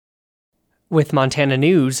With Montana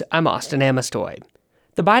News, I'm Austin Amestoy.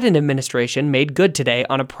 The Biden administration made good today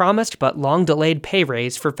on a promised but long-delayed pay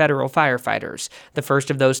raise for federal firefighters. The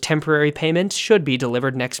first of those temporary payments should be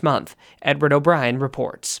delivered next month. Edward O'Brien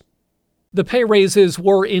reports. The pay raises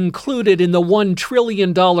were included in the $1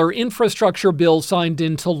 trillion infrastructure bill signed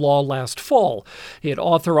into law last fall. It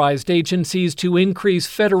authorized agencies to increase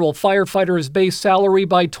federal firefighters' base salary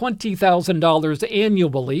by $20,000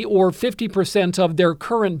 annually, or 50% of their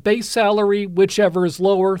current base salary, whichever is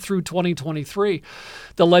lower, through 2023.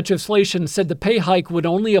 The legislation said the pay hike would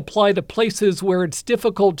only apply to places where it's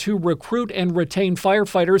difficult to recruit and retain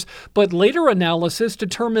firefighters, but later analysis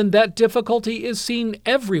determined that difficulty is seen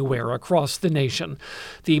everywhere across the nation.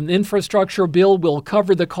 The infrastructure bill will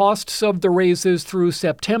cover the costs of the raises through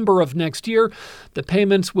September of next year. The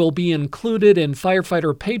payments will be included in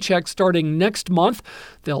firefighter paychecks starting next month.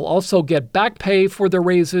 They'll also get back pay for the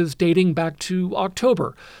raises dating back to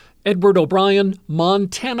October. Edward O'Brien,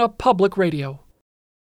 Montana Public Radio.